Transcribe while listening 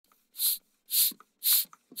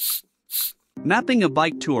Mapping a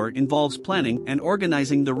bike tour involves planning and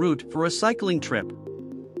organizing the route for a cycling trip.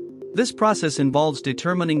 This process involves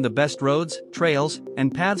determining the best roads, trails,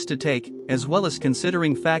 and paths to take, as well as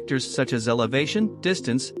considering factors such as elevation,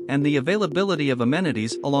 distance, and the availability of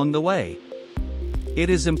amenities along the way. It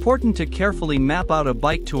is important to carefully map out a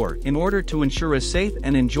bike tour in order to ensure a safe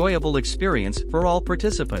and enjoyable experience for all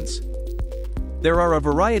participants. There are a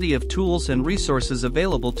variety of tools and resources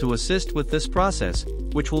available to assist with this process,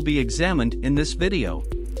 which will be examined in this video.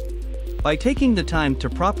 By taking the time to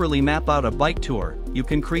properly map out a bike tour, you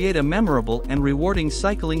can create a memorable and rewarding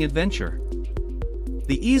cycling adventure.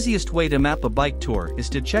 The easiest way to map a bike tour is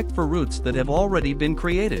to check for routes that have already been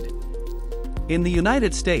created. In the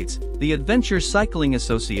United States, the Adventure Cycling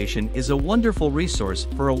Association is a wonderful resource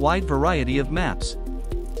for a wide variety of maps.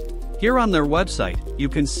 Here on their website, you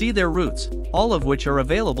can see their routes, all of which are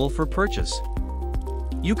available for purchase.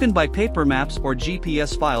 You can buy paper maps or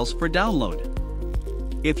GPS files for download.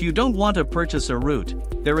 If you don't want to purchase a route,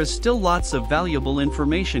 there is still lots of valuable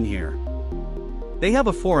information here. They have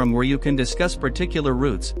a forum where you can discuss particular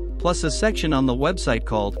routes, plus a section on the website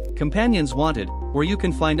called Companions Wanted, where you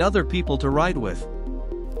can find other people to ride with.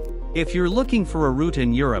 If you're looking for a route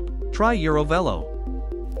in Europe, try Eurovelo.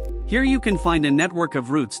 Here you can find a network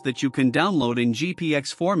of routes that you can download in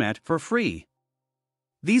GPX format for free.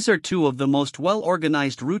 These are two of the most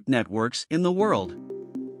well-organized route networks in the world.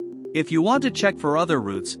 If you want to check for other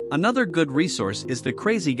routes, another good resource is the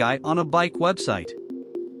Crazy Guy on a Bike website.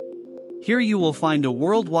 Here you will find a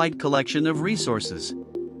worldwide collection of resources.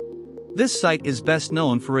 This site is best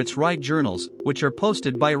known for its ride journals, which are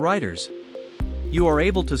posted by riders. You are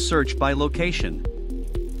able to search by location.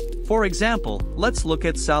 For example, let's look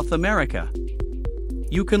at South America.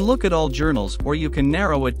 You can look at all journals or you can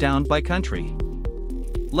narrow it down by country.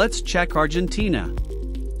 Let's check Argentina.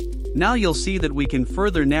 Now you'll see that we can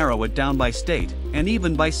further narrow it down by state, and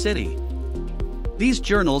even by city. These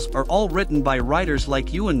journals are all written by writers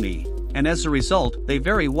like you and me, and as a result, they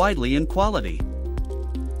vary widely in quality.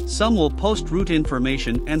 Some will post route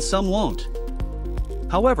information and some won't.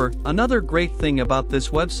 However, another great thing about this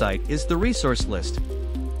website is the resource list.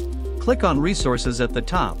 Click on Resources at the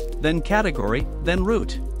top, then Category, then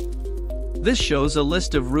Route. This shows a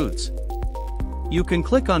list of routes. You can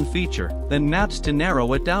click on Feature, then Maps to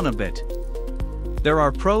narrow it down a bit. There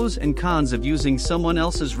are pros and cons of using someone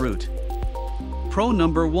else's route. Pro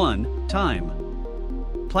number 1, time.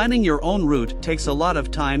 Planning your own route takes a lot of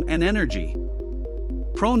time and energy.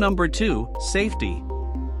 Pro number 2, safety.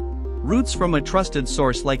 Routes from a trusted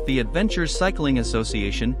source like the Adventure Cycling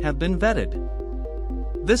Association have been vetted.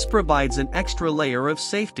 This provides an extra layer of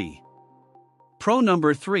safety. Pro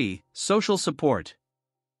number 3, social support.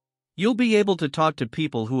 You'll be able to talk to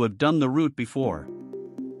people who have done the route before.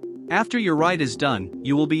 After your ride is done,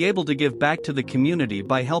 you will be able to give back to the community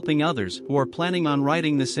by helping others who are planning on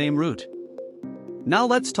riding the same route. Now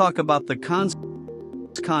let's talk about the cons.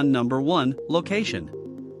 Con number 1, location.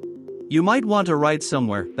 You might want to ride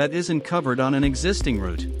somewhere that isn't covered on an existing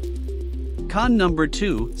route. Con number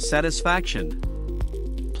 2, satisfaction.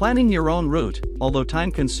 Planning your own route, although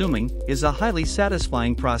time-consuming, is a highly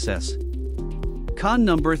satisfying process. Con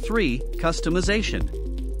number 3,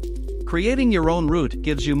 customization. Creating your own route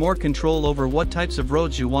gives you more control over what types of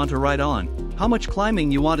roads you want to ride on, how much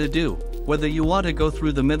climbing you want to do, whether you want to go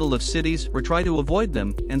through the middle of cities or try to avoid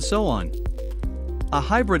them, and so on. A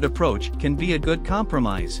hybrid approach can be a good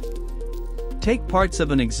compromise. Take parts of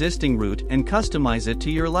an existing route and customize it to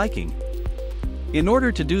your liking. In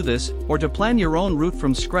order to do this, or to plan your own route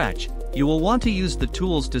from scratch, you will want to use the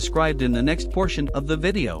tools described in the next portion of the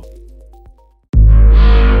video.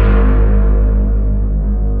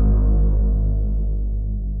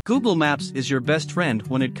 Google Maps is your best friend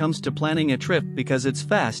when it comes to planning a trip because it's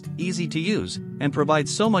fast, easy to use, and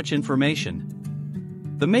provides so much information.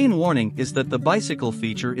 The main warning is that the bicycle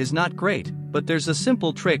feature is not great, but there's a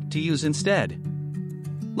simple trick to use instead.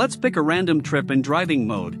 Let's pick a random trip in driving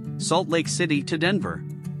mode, Salt Lake City to Denver.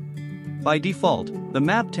 By default, the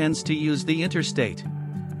map tends to use the interstate.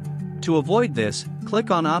 To avoid this,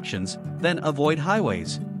 click on Options, then Avoid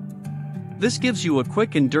Highways. This gives you a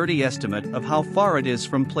quick and dirty estimate of how far it is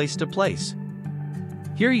from place to place.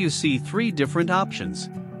 Here you see 3 different options.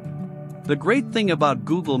 The great thing about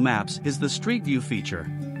Google Maps is the Street View feature.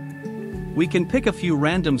 We can pick a few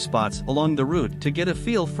random spots along the route to get a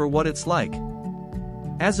feel for what it's like.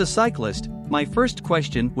 As a cyclist, my first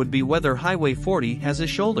question would be whether Highway 40 has a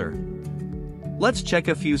shoulder. Let's check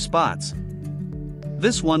a few spots.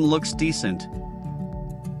 This one looks decent.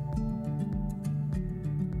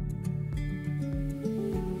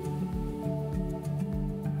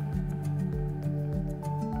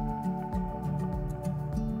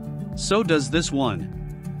 So does this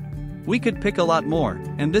one. We could pick a lot more,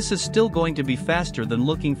 and this is still going to be faster than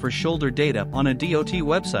looking for shoulder data on a DOT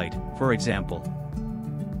website, for example.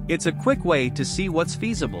 It's a quick way to see what's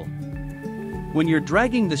feasible. When you're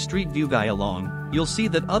dragging the Street View guy along, you'll see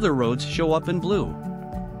that other roads show up in blue.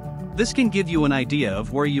 This can give you an idea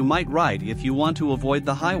of where you might ride if you want to avoid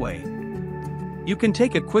the highway. You can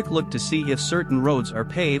take a quick look to see if certain roads are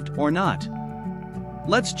paved or not.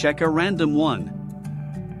 Let's check a random one.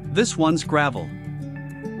 This one's gravel.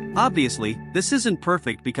 Obviously, this isn't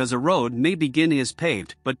perfect because a road may begin as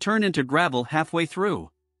paved but turn into gravel halfway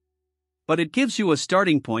through. But it gives you a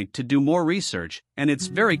starting point to do more research, and it's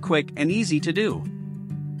very quick and easy to do.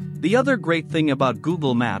 The other great thing about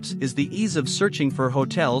Google Maps is the ease of searching for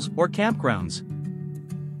hotels or campgrounds.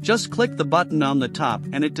 Just click the button on the top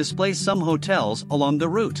and it displays some hotels along the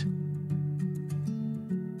route.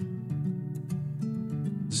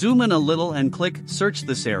 Zoom in a little and click Search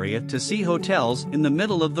this area to see hotels in the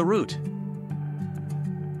middle of the route.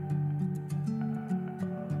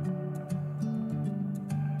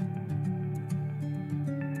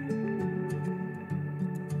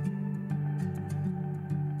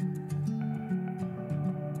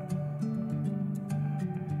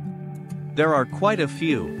 There are quite a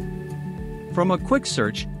few. From a quick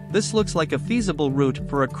search, this looks like a feasible route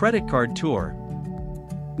for a credit card tour.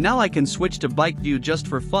 Now I can switch to bike view just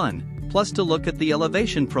for fun, plus to look at the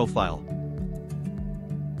elevation profile.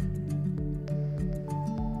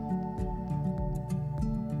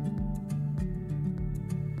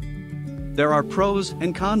 There are pros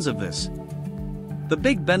and cons of this. The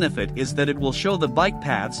big benefit is that it will show the bike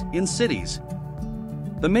paths in cities.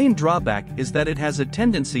 The main drawback is that it has a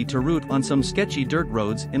tendency to route on some sketchy dirt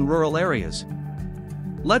roads in rural areas.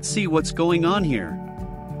 Let's see what's going on here.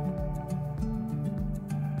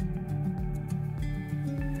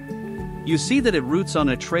 You see that it routes on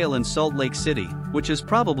a trail in Salt Lake City, which is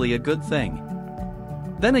probably a good thing.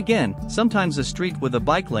 Then again, sometimes a street with a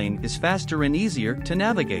bike lane is faster and easier to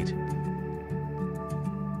navigate.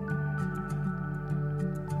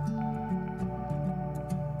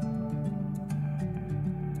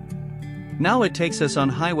 Now it takes us on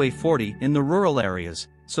Highway 40 in the rural areas,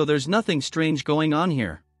 so there's nothing strange going on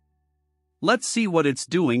here. Let's see what it's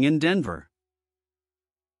doing in Denver.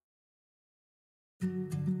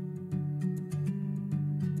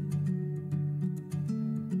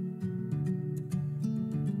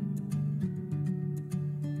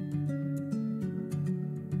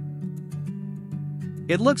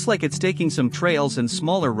 It looks like it's taking some trails and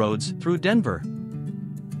smaller roads through Denver.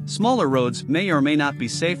 Smaller roads may or may not be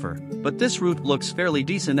safer, but this route looks fairly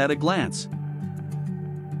decent at a glance.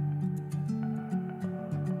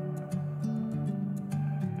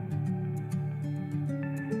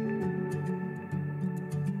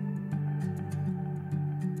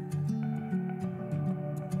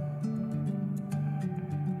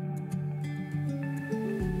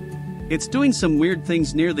 It's doing some weird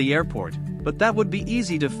things near the airport, but that would be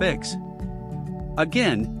easy to fix.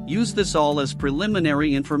 Again, use this all as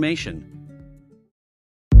preliminary information.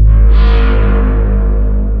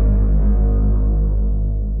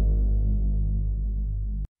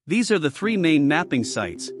 These are the three main mapping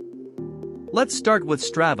sites. Let's start with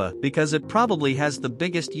Strava because it probably has the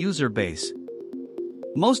biggest user base.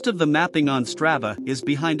 Most of the mapping on Strava is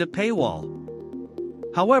behind a paywall.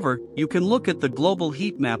 However, you can look at the global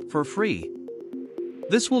heat map for free.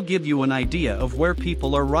 This will give you an idea of where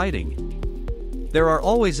people are riding. There are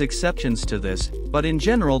always exceptions to this, but in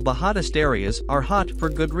general the hottest areas are hot for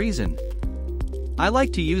good reason. I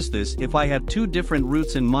like to use this if I have two different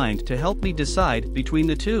routes in mind to help me decide between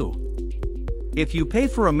the two. If you pay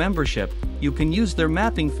for a membership, you can use their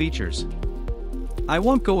mapping features. I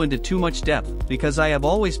won't go into too much depth because I have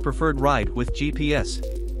always preferred Ride with GPS.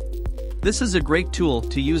 This is a great tool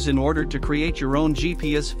to use in order to create your own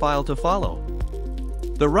GPS file to follow.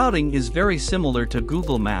 The routing is very similar to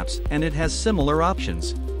Google Maps and it has similar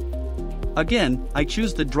options. Again, I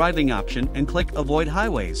choose the driving option and click Avoid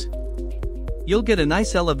Highways. You'll get a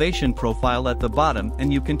nice elevation profile at the bottom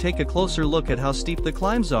and you can take a closer look at how steep the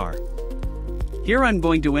climbs are. Here I'm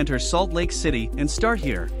going to enter Salt Lake City and start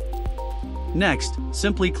here. Next,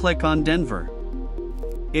 simply click on Denver.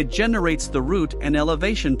 It generates the route and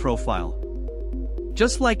elevation profile.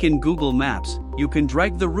 Just like in Google Maps, you can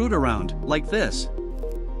drag the route around, like this.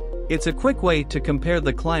 It's a quick way to compare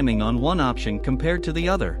the climbing on one option compared to the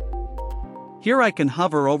other. Here I can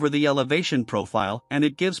hover over the elevation profile and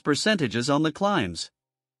it gives percentages on the climbs.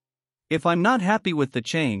 If I'm not happy with the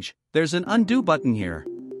change, there's an undo button here.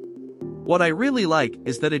 What I really like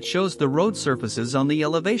is that it shows the road surfaces on the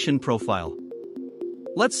elevation profile.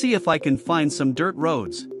 Let's see if I can find some dirt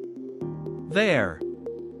roads. There.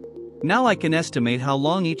 Now I can estimate how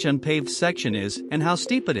long each unpaved section is and how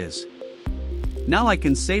steep it is. Now I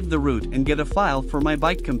can save the route and get a file for my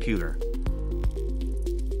bike computer.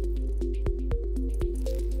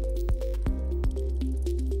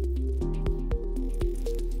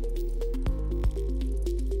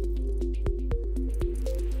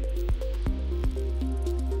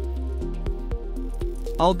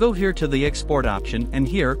 I'll go here to the export option, and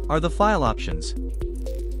here are the file options.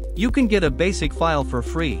 You can get a basic file for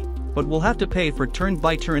free, but we'll have to pay for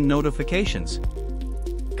turn-by-turn notifications.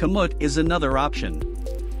 Komoot is another option.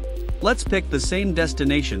 Let's pick the same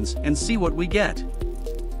destinations and see what we get.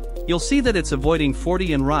 You'll see that it's avoiding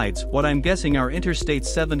 40 and rides what I'm guessing are Interstate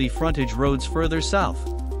 70 frontage roads further south.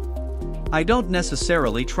 I don't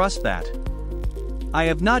necessarily trust that. I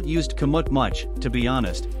have not used Komoot much, to be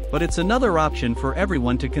honest, but it's another option for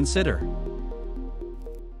everyone to consider.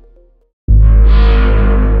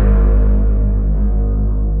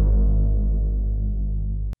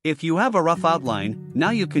 If you have a rough outline, now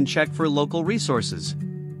you can check for local resources.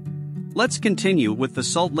 Let's continue with the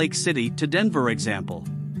Salt Lake City to Denver example.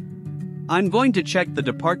 I'm going to check the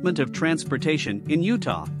Department of Transportation in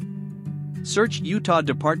Utah. Search Utah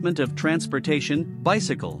Department of Transportation,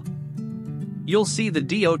 bicycle. You'll see the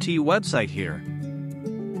DOT website here.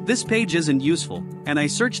 This page isn't useful, and I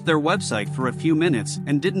searched their website for a few minutes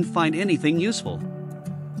and didn't find anything useful.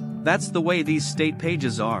 That's the way these state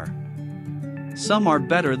pages are. Some are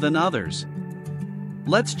better than others.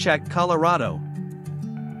 Let's check Colorado.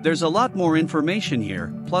 There's a lot more information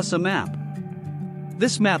here, plus a map.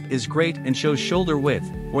 This map is great and shows shoulder width,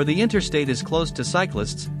 where the interstate is close to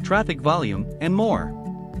cyclists, traffic volume, and more.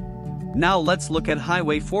 Now let's look at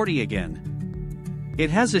Highway 40 again. It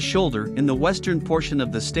has a shoulder in the western portion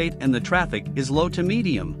of the state and the traffic is low to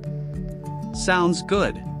medium. Sounds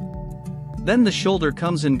good. Then the shoulder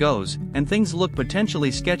comes and goes, and things look potentially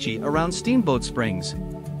sketchy around Steamboat Springs.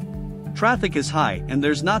 Traffic is high and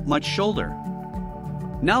there's not much shoulder.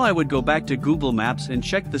 Now I would go back to Google Maps and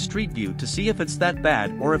check the street view to see if it's that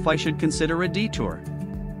bad or if I should consider a detour.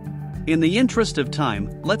 In the interest of time,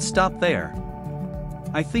 let's stop there.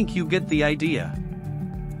 I think you get the idea.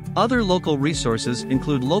 Other local resources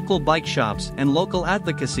include local bike shops and local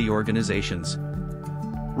advocacy organizations.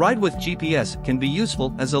 Ride with GPS can be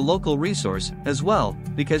useful as a local resource as well,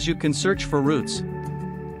 because you can search for routes.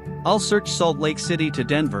 I'll search Salt Lake City to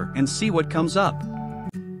Denver and see what comes up.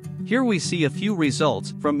 Here we see a few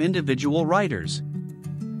results from individual riders.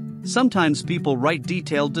 Sometimes people write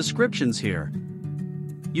detailed descriptions here.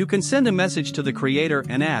 You can send a message to the creator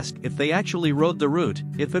and ask if they actually rode the route,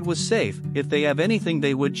 if it was safe, if they have anything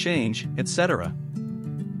they would change, etc.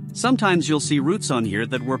 Sometimes you'll see routes on here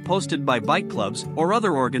that were posted by bike clubs or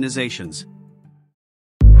other organizations.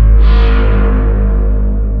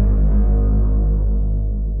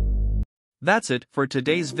 That's it for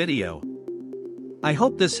today's video. I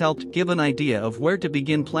hope this helped give an idea of where to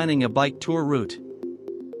begin planning a bike tour route.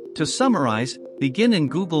 To summarize, begin in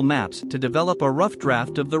Google Maps to develop a rough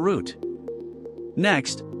draft of the route.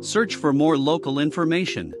 Next, search for more local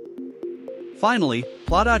information. Finally,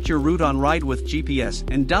 plot out your route on Ride with GPS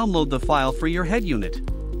and download the file for your head unit.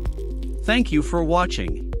 Thank you for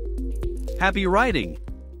watching. Happy riding!